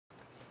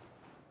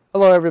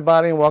Hello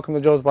everybody and welcome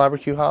to Joe's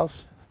BBQ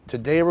House.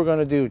 Today we're going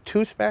to do 2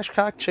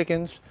 spatchcock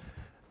chickens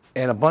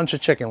and a bunch of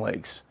chicken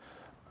legs,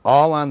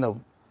 all on the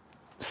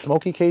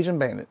Smoky Cajun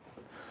Bandit.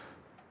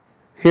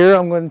 Here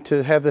I'm going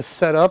to have this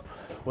set up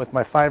with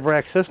my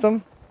 5-rack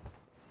system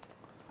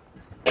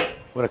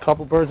with a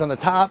couple birds on the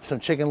top, some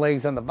chicken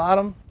legs on the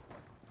bottom,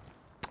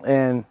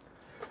 and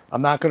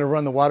I'm not going to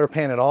run the water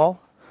pan at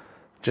all,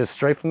 just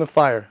straight from the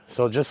fire.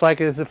 So just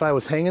like as if I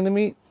was hanging the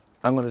meat,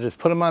 I'm going to just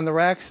put them on the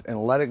racks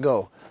and let it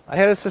go. I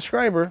had a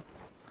subscriber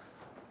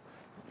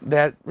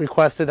that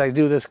requested I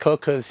do this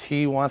cook because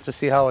he wants to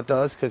see how it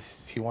does,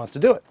 because he wants to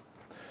do it.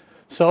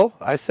 So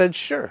I said,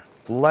 sure,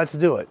 let's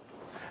do it.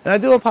 And I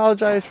do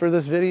apologize for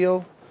this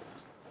video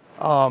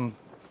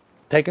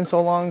taking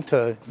so long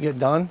to get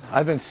done.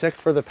 I've been sick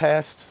for the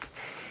past,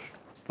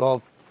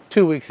 well,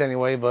 2 weeks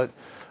anyway, but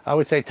I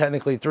would say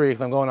technically 3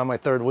 because I'm going on my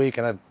 3rd week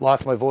and I've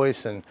lost my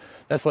voice, and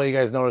that's why you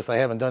guys notice I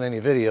haven't done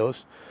any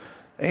videos.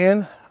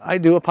 And I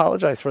do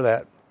apologize for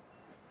that.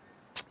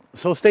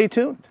 So stay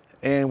tuned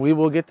and we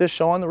will get this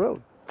show on the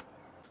road.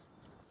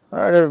 All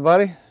right,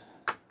 everybody.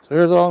 So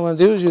here's all I'm going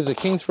to do is use a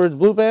Kingsford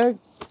blue bag.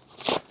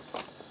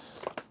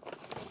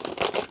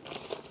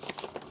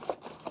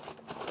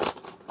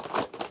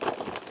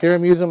 Here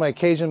I'm using my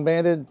Cajun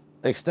Bandit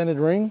extended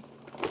ring.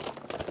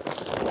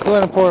 Let's go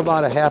ahead and pour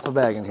about a half a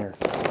bag in here.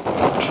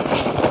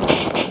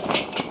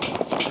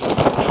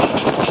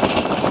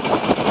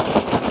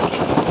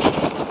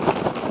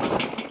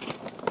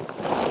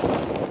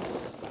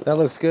 That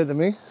looks good to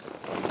me.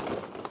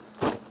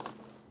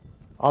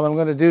 All I'm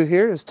going to do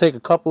here is take a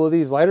couple of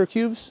these lighter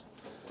cubes,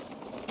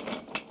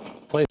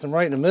 place them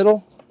right in the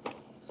middle.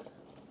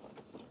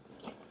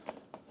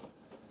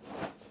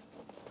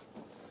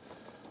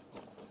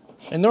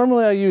 And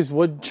normally I use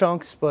wood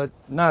chunks, but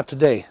not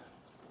today.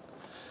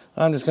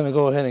 I'm just going to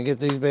go ahead and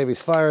get these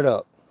babies fired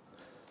up.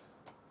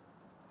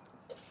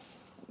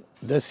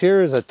 This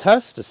here is a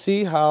test to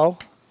see how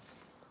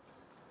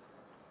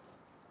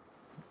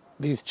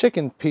these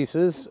chicken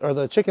pieces, or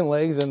the chicken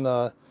legs and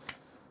the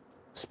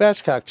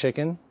spatchcock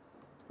chicken,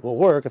 will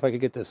work. If I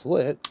could get this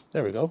lit,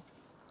 there we go.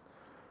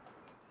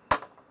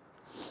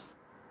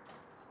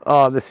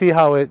 To see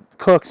how it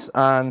cooks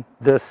on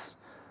this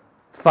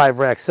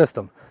 5-rack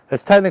system.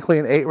 It's technically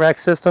an 8-rack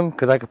system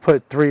because I could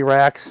put 3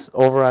 racks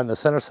over on the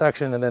center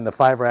section and then the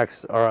 5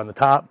 racks are on the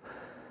top.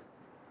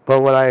 But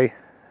what I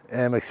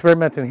am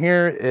experimenting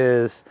here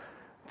is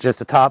just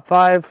the top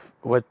 5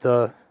 with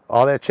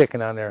all that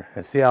chicken on there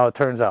and see how it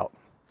turns out.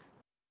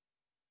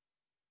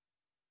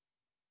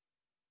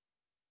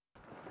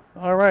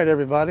 All right,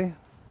 everybody.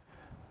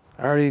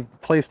 I already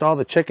placed all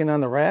the chicken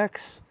on the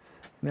racks.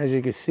 And as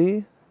you can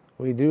see,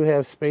 we do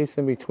have space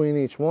in between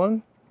each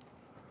one.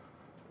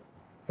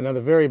 And on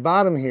the very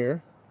bottom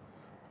here,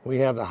 we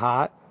have the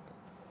hot.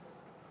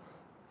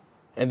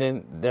 And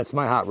then that's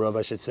my hot rub,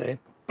 I should say.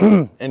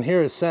 And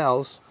here is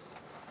Sal's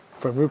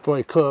from Root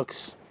Boy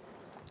Cooks.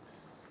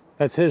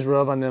 That's his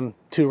rub on them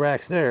 2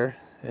 racks there.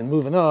 And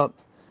moving up,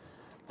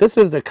 this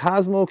is the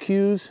Kosmo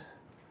Q's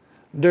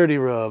Dirty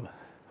Rub,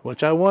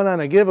 which I won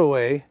on a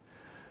giveaway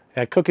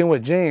at Cooking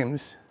with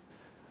James,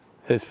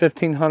 his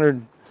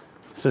 1,500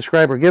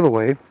 subscriber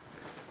giveaway.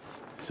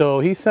 So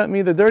he sent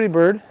me the Dirty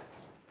Bird,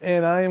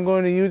 and I am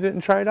going to use it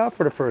and try it out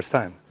for the first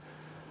time.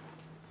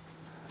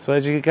 So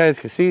as you guys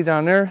can see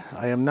down there,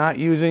 I am not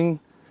using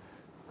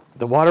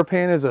the water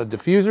pan as a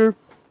diffuser,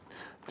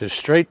 just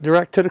straight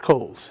direct to the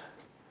coals.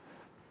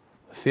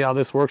 Let's see how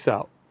this works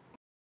out.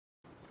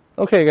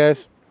 Okay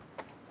guys,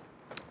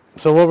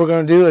 so what we're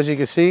going to do, as you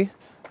can see,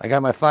 I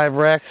got my 5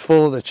 racks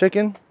full of the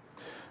chicken,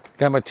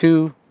 got my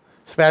 2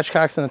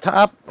 spatchcocks on the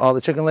top, all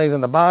the chicken legs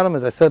on the bottom.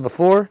 As I said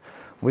before,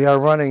 we are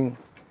running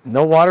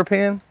no water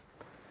pan,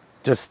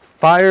 just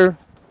fire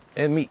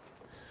and meat.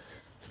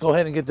 Let's go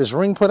ahead and get this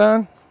ring put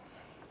on.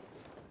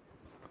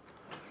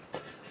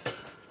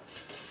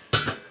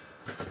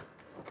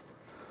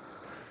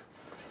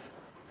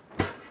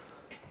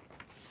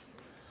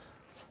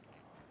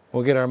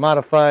 We'll get our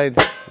modified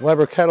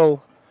Weber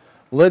kettle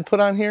lid put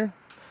on here.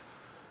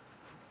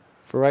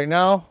 For right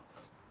now,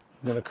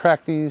 I'm going to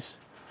crack these,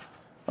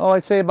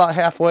 I'd say about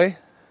halfway.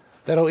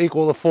 That'll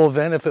equal the full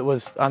vent if it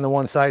was on the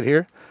one side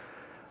here.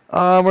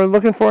 We're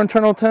looking for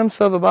internal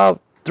temps of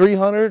about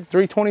 300,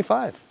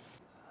 325.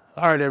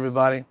 All right,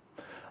 everybody.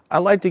 I'd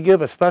like to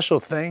give a special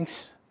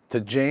thanks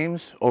to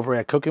James over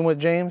at Cooking with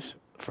James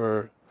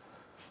for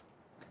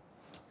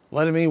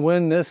letting me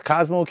win this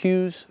Kosmo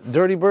Q's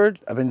Dirty Bird.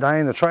 I've been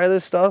dying to try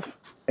this stuff,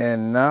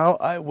 and now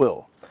I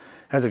will. It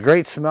has a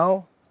great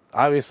smell,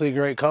 obviously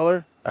great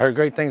color. I heard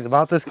great things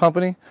about this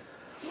company.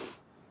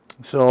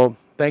 So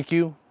thank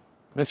you,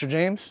 Mr.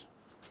 James.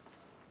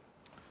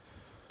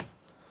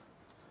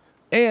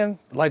 And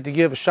I'd like to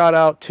give a shout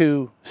out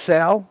to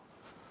Sal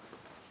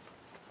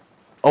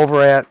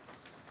over at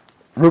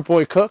Root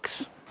Boy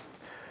Cooks.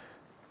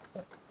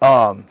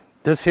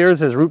 This here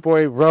is his Root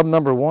Boy rub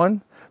number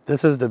 1.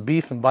 This is the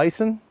beef and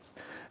bison.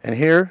 And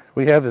here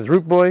we have his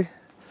Root Boy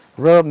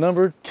rub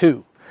number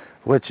 2,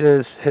 which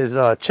is his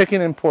chicken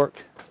and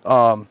pork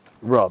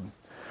rub.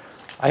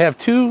 I have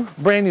 2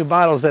 brand new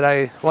bottles that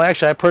I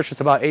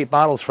purchased about 8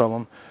 bottles from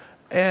them,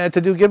 and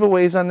to do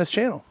giveaways on this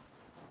channel.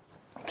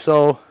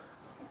 So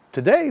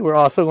today we're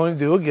also going to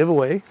do a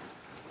giveaway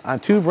on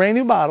 2 brand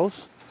new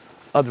bottles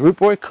of the Root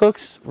Boy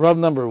Cooks rub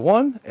number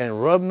 1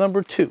 and rub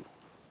number 2.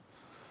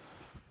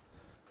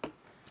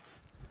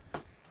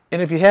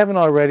 And if you haven't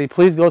already,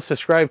 please go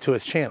subscribe to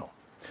his channel.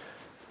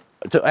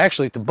 To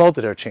both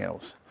of their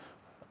channels.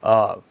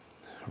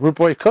 Root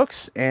Boy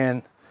Cooks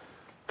and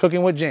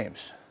Cooking with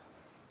James.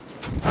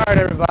 Alright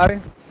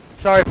everybody,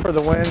 sorry for the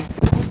wind.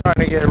 It's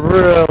starting to get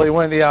really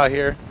windy out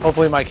here.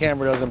 Hopefully my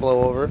camera doesn't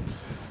blow over.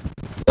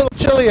 A little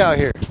chilly out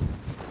here.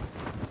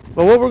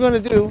 But what we're going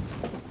to do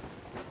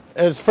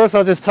is, first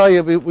I'll just tell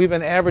you, we've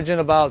been averaging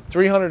about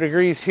 300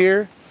 degrees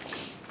here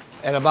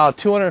and about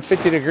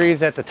 250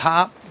 degrees at the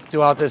top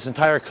throughout this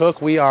entire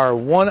cook. We are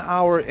 1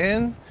 hour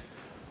in,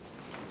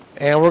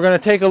 and we're going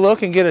to take a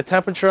look and get a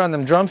temperature on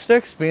them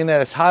drumsticks, being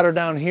that it's hotter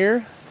down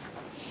here.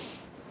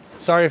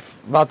 Sorry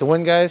about the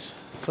wind, guys.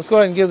 So let's go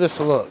ahead and give this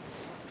a look.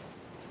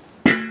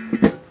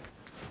 Well,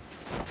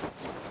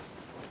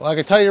 I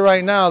can tell you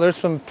right now, there's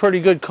some pretty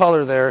good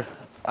color there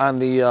on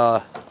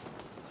the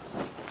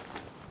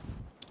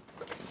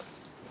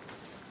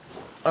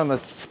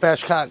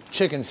spatchcock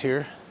chickens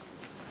here.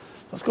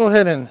 Let's go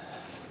ahead and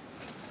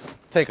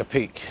take a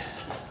peek.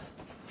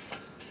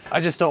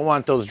 I just don't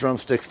want those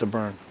drumsticks to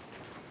burn.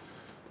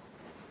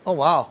 Oh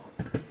wow,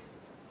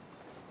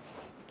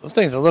 those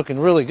things are looking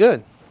really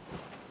good.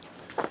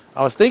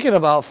 I was thinking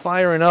about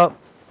firing up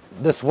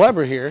this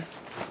Weber here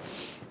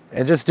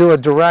and just do a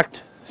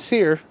direct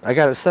sear. I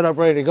got it set up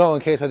ready to go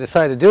in case I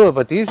decide to do it,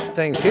 but these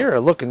things here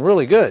are looking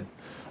really good.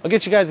 I'll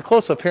get you guys a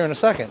close-up here in a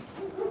second.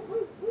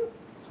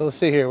 So let's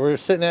see here, we're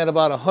sitting at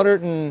about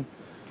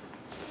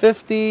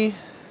 150.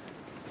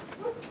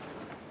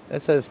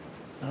 That says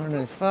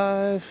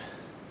 105,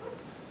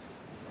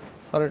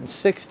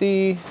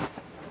 160,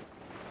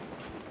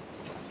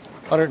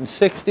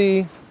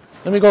 160.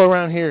 Let me go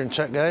around here and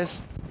check,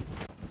 guys.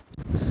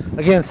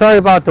 Again, sorry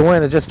about the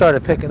wind, it just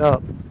started picking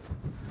up.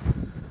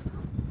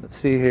 Let's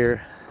see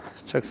here.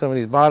 Let's check some of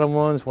these bottom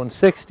ones.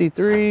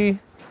 163,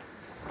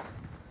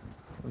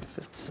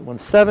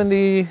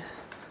 170.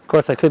 Of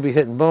course, I could be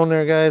hitting bone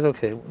there, guys.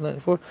 Okay,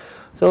 194.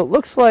 So it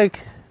looks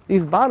like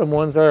these bottom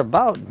ones are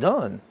about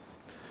done.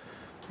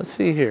 Let's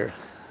see here.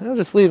 I'll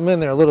just leave them in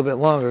there a little bit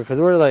longer because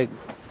we're like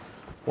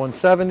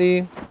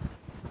 170.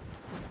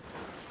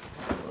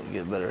 We'll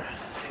get better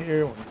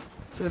here.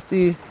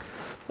 150.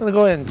 I'm going to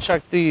go ahead and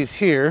check these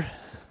here.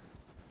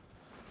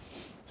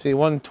 See,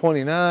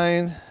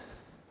 129.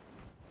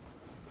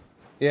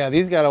 Yeah,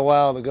 these got a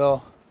while to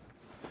go.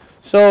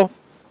 So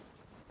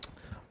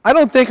I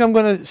don't think I'm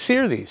going to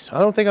sear these. I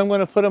don't think I'm going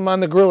to put them on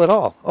the grill at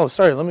all. Oh,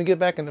 sorry. Let me get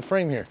back in the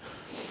frame here.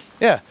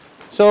 Yeah.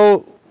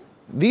 So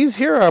these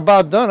here are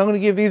about done. I'm going to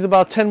give these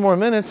about 10 more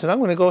minutes, and I'm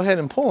going to go ahead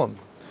and pull them.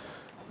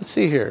 Let's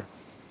see here.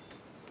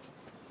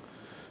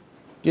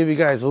 Give you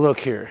guys a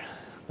look here.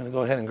 I'm going to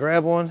go ahead and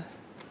grab one.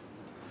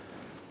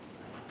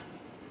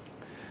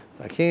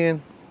 If I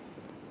can.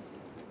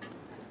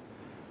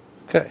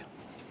 Okay.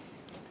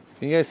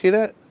 Can you guys see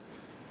that?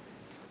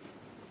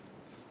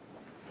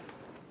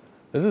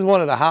 This is one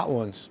of the hot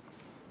ones.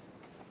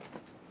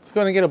 Let's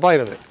go ahead and get a bite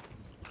of it.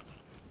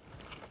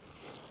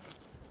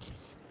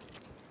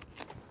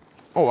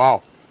 Oh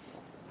wow.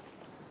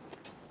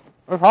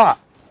 It's hot.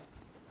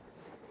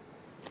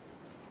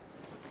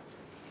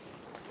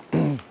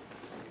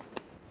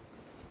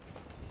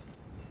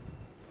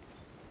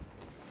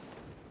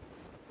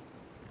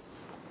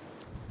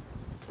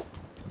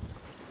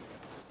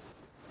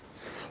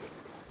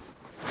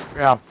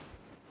 Yeah,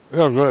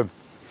 they're good.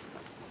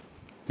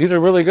 These are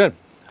really good.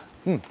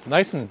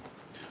 Nice and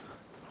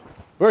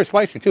very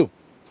spicy too.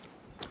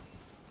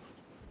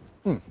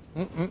 All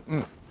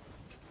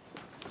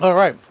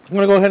right, I'm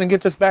gonna go ahead and get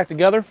this back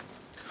together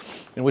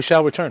and we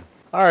shall return.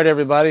 All right,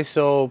 everybody,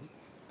 so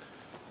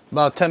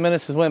about 10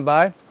 minutes has went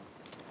by. I'm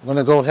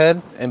gonna go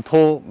ahead and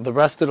pull the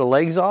rest of the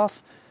legs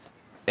off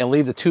and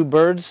leave the 2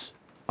 birds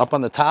up on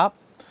the top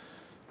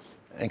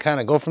and kind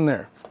of go from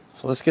there.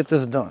 So let's get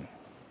this done.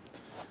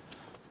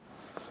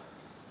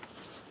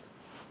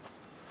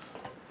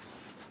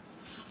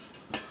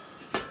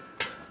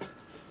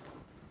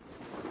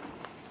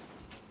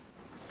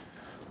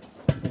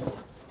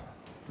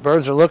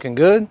 Birds are looking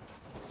good.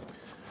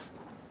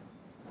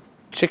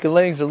 Chicken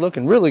legs are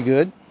looking really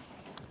good.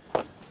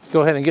 Let's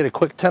go ahead and get a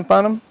quick temp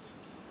on them.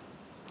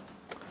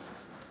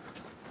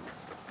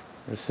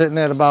 They're sitting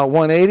at about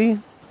 180,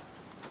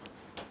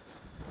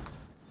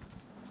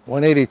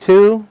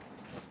 182,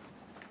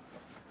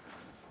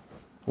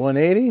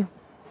 180.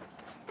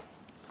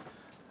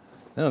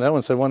 No, that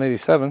one said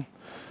 187.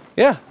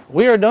 Yeah,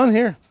 we are done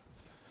here.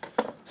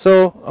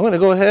 So I'm going to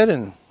go ahead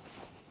and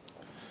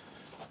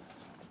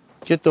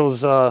get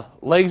those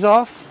legs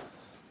off,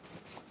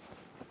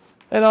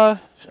 and I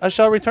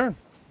shall return.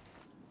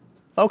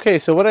 Okay,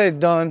 so what I had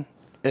done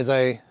is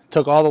I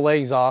took all the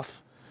legs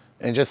off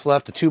and just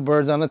left the 2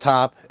 birds on the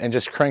top and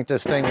just cranked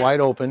this thing wide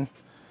open.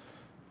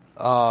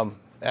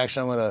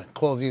 Actually, I'm gonna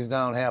close these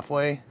down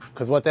halfway,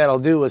 because what that'll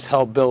do is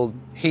help build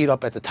heat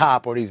up at the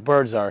top where these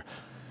birds are.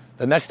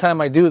 The next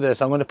time I do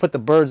this, I'm gonna put the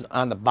birds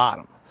on the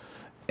bottom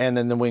and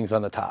then the wings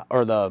on the top,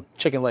 or the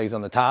chicken legs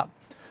on the top.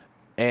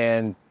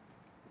 And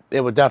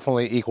it would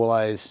definitely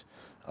equalize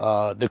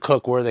the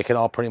cook where they can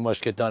all pretty much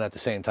get done at the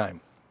same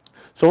time.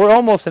 So we're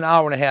almost an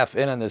hour and a half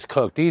in on this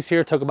cook. These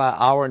here took about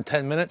an hour and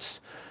 10 minutes.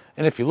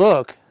 And if you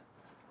look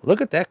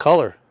at that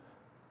color.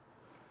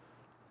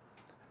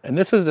 And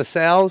this is the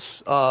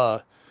Sal's,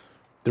 the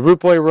Root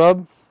Boy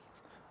rub,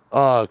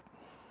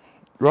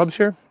 rubs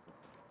here.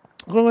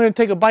 I'm going to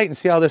take a bite and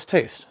see how this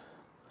tastes.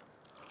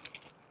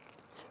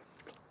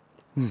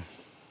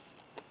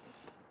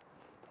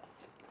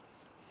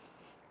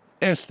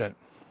 Instant.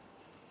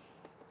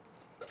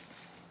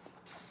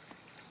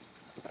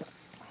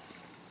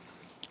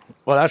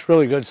 Well, that's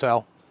really good,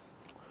 Sal.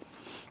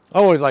 I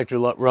always liked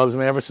your rubs,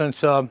 man, ever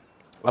since I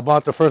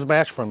bought the first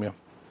batch from you.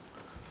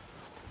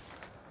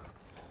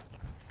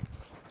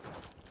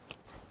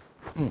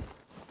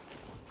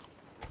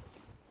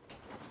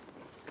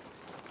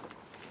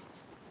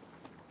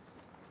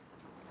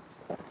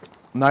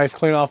 Nice,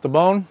 clean off the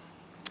bone.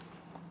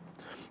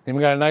 And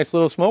we got a nice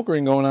little smoke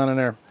ring going on in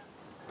there.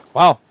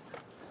 Wow.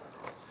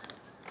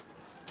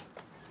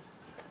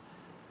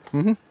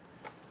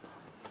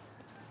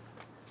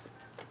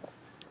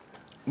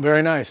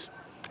 Very nice.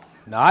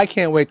 Now I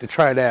can't wait to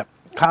try that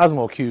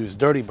Kosmo Q's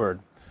Dirty Bird.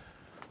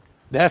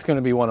 That's going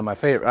to be one of my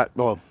favorite.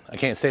 Well, I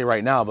can't say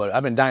right now, but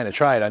I've been dying to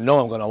try it. I know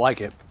I'm going to like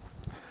it.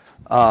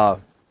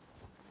 Well,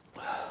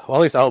 at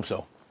least I hope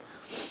so.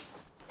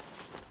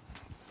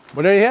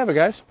 But there you have it,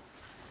 guys.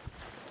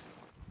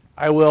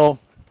 I will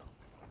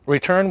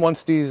return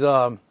once these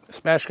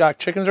Spatchcock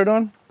chickens are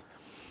done.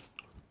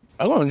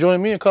 I'm going to enjoy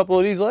me a couple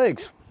of these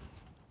legs.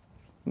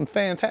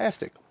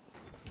 Fantastic.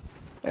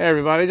 Hey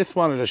everybody, just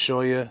wanted to show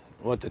you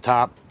what the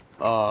top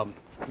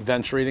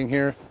vents reading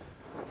here.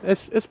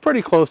 It's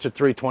pretty close to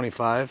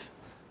 325.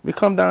 We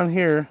come down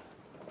here,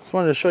 just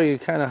wanted to show you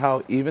kind of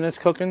how even it's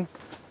cooking.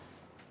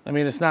 I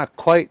mean, it's not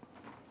quite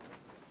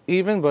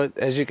even, but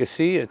as you can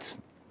see, it's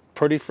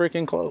pretty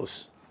freaking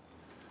close.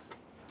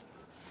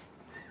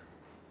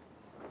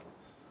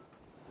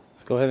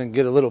 Let's go ahead and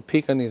get a little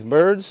peek on these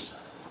birds.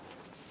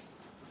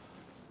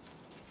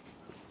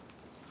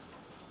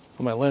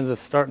 My lens is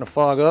starting to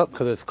fog up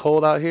because it's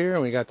cold out here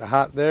and we got the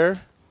hot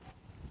there.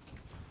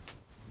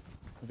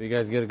 If you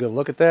guys get a good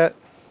look at that.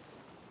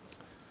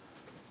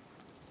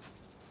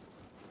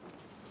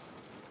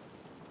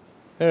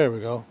 There we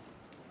go.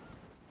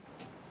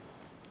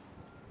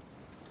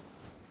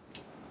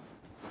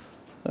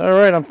 All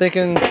right, I'm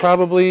thinking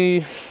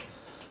probably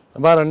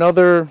about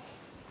another,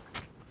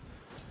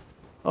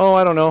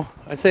 I don't know.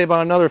 I'd say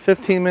about another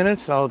 15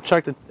 minutes. I'll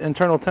check the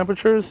internal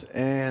temperatures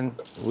and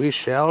we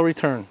shall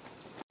return.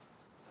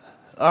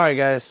 All right,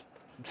 guys,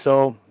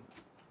 so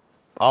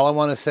all I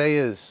want to say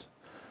is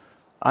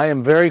I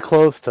am very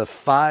close to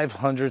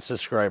 500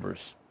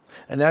 subscribers,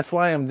 and that's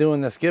why I'm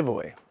doing this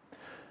giveaway.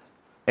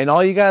 And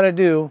all you got to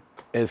do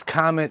is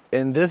comment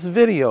in this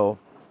video,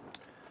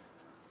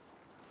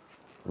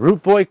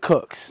 Root Boy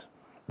Cooks.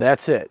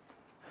 That's it.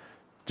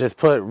 Just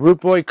put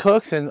Root Boy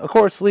Cooks, and of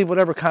course leave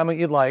whatever comment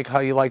you'd like,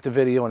 how you like the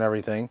video and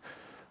everything.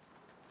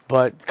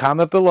 But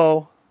comment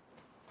below,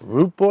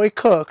 Root Boy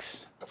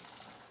Cooks,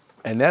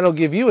 and that'll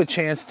give you a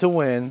chance to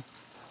win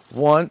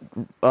one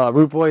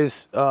Root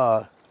Boy's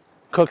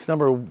Cooks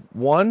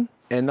 #1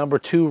 and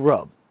 #2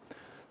 rub.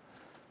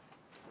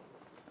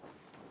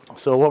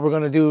 So what we're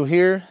going to do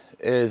here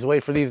is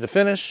wait for these to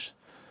finish,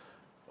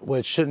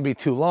 which shouldn't be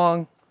too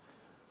long,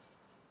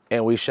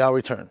 and we shall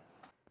return.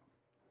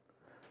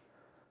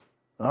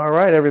 All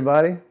right,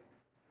 everybody.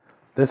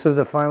 This is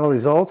the final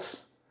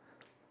results.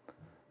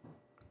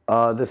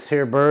 This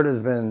here bird has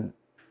been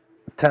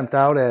temped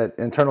out at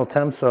internal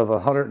temps of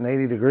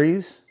 180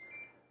 degrees.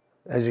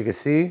 As you can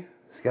see,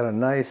 it's got a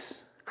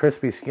nice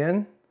crispy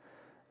skin.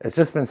 It's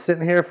just been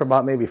sitting here for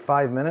about maybe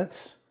 5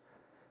 minutes.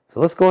 So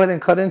let's go ahead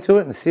and cut into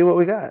it and see what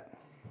we got.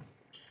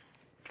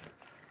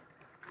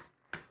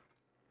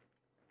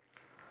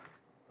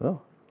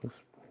 Well,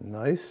 looks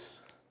nice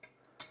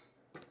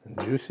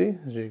and juicy,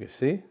 as you can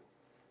see.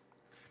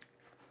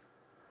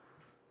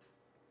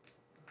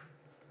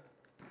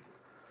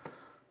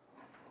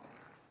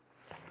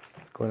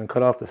 Go ahead and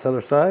cut off this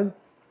other side.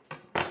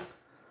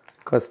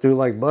 Cuts through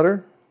like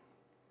butter.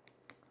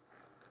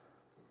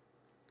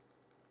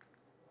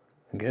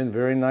 Again,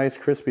 very nice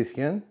crispy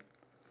skin.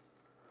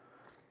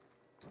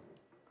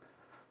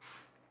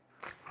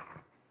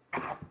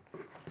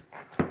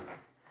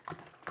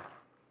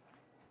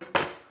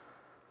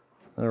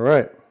 All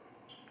right.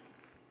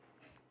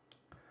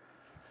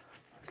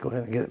 Let's go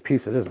ahead and get a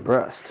piece of this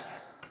breast.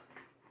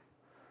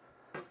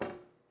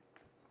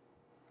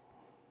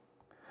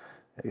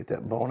 Get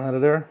that bone out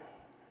of there.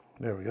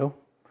 There we go.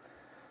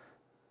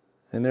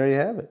 And there you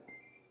have it.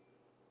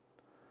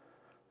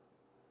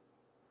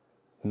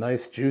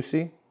 Nice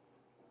juicy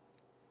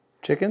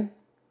chicken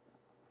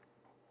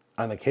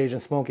on the Cajun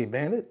Smoky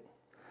Bandit.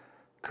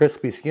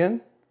 Crispy skin.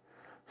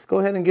 let's go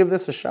ahead and give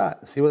this a shot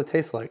and see what it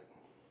tastes like.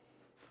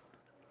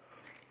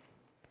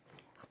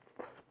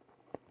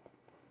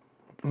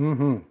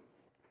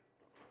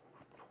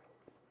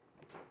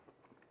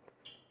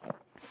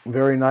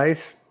 Very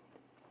nice,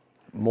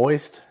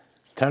 moist,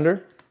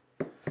 tender.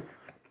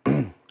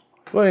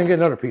 Let's go ahead and get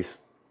another piece.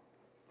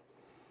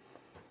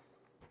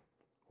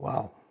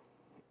 Wow.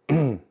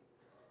 I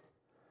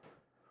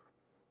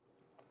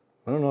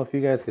don't know if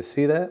you guys can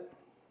see that.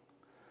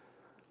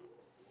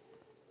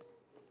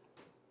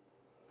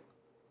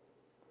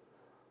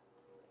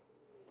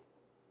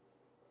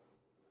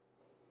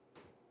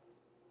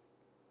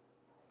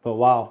 But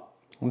wow,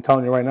 I'm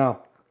telling you right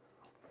now,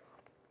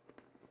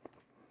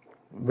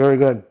 very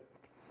good.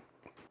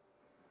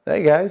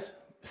 Hey guys,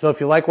 so if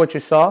you like what you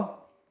saw,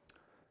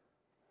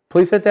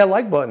 please hit that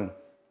like button.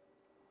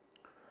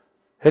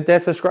 Hit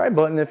that subscribe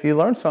button if you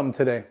learned something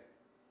today.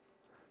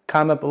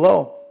 Comment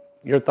below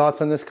your thoughts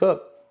on this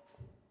cook.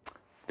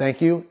 Thank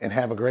you and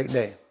have a great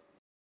day.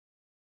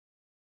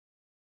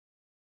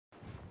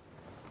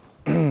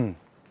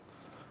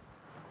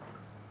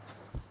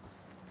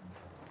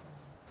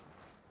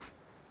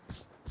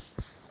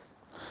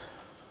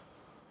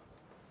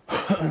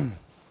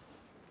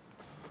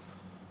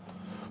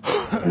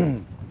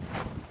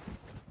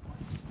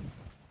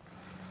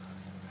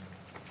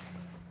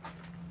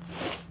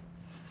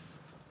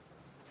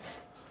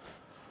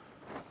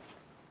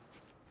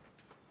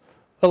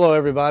 Hello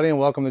everybody and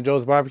welcome to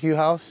Joe's BBQ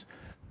House.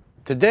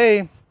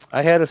 Today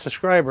I had a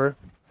subscriber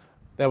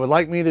that would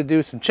like me to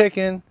do some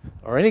chicken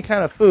or any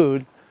kind of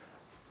food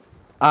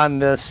on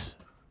this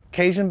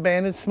Cajun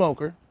banded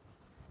smoker.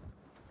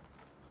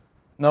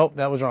 Nope,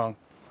 that was wrong.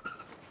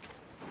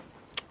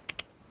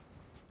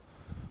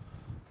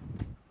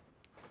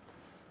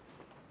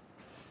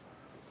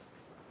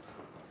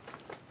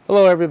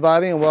 Hello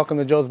everybody and welcome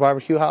to Joe's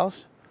BBQ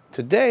House.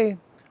 Today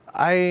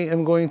I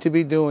am going to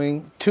be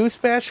doing 2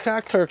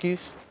 spatchcock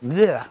turkeys.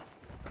 Blech.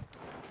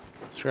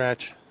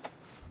 Scratch.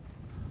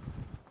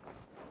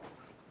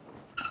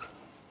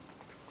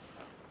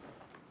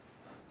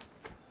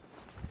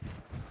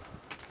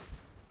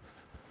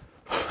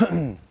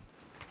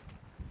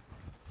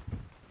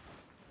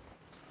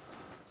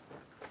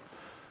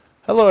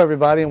 Hello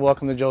everybody and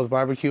welcome to Joe's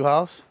BBQ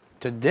House.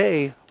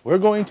 Today we're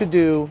going to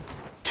do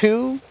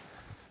 2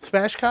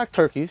 spatchcock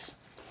turkeys.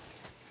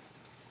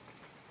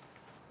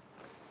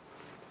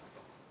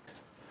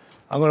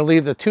 I'm going to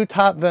leave the 2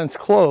 top vents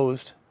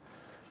closed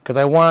because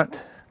I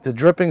want the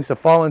drippings to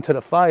fall into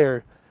the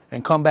fire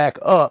and come back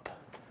up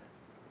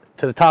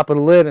to the top of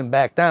the lid and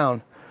back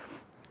down.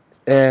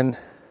 And,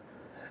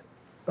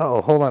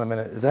 oh, hold on a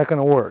minute. Is that going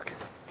to work?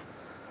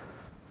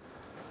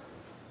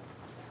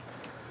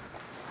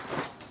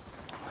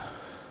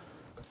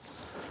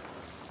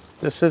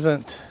 This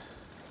isn't...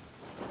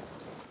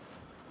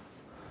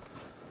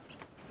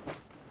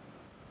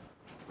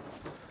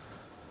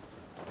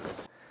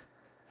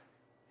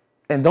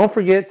 And don't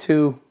forget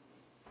to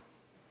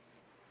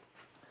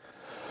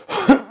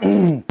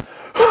and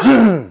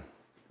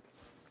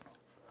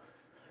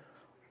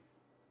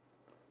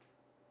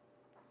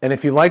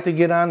if you'd like to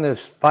get on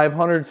this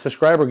 500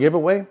 subscriber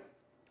giveaway,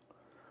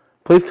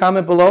 please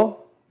comment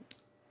below.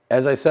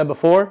 As I said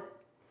before,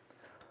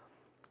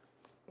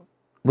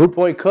 Root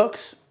Boy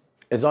Cooks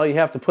is all you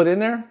have to put in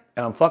there,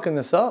 and I'm fucking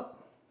this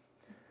up.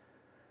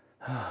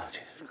 Oh,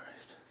 Jesus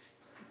Christ.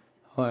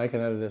 Oh, I can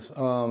edit this.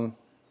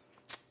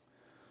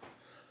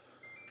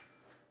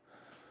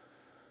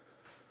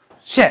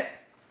 Shit!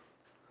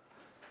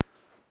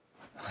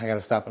 I gotta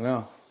stop it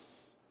now.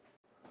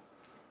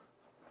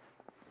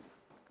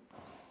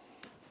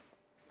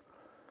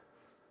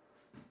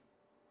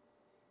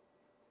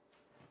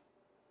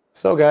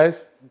 So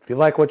guys, if you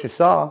like what you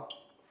saw,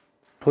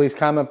 please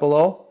comment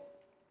below.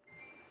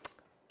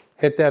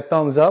 Hit that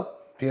thumbs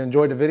up if you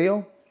enjoyed the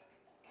video.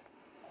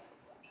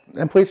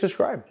 And please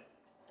subscribe.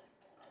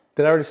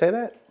 Did I already say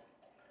that?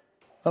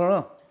 I don't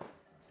know.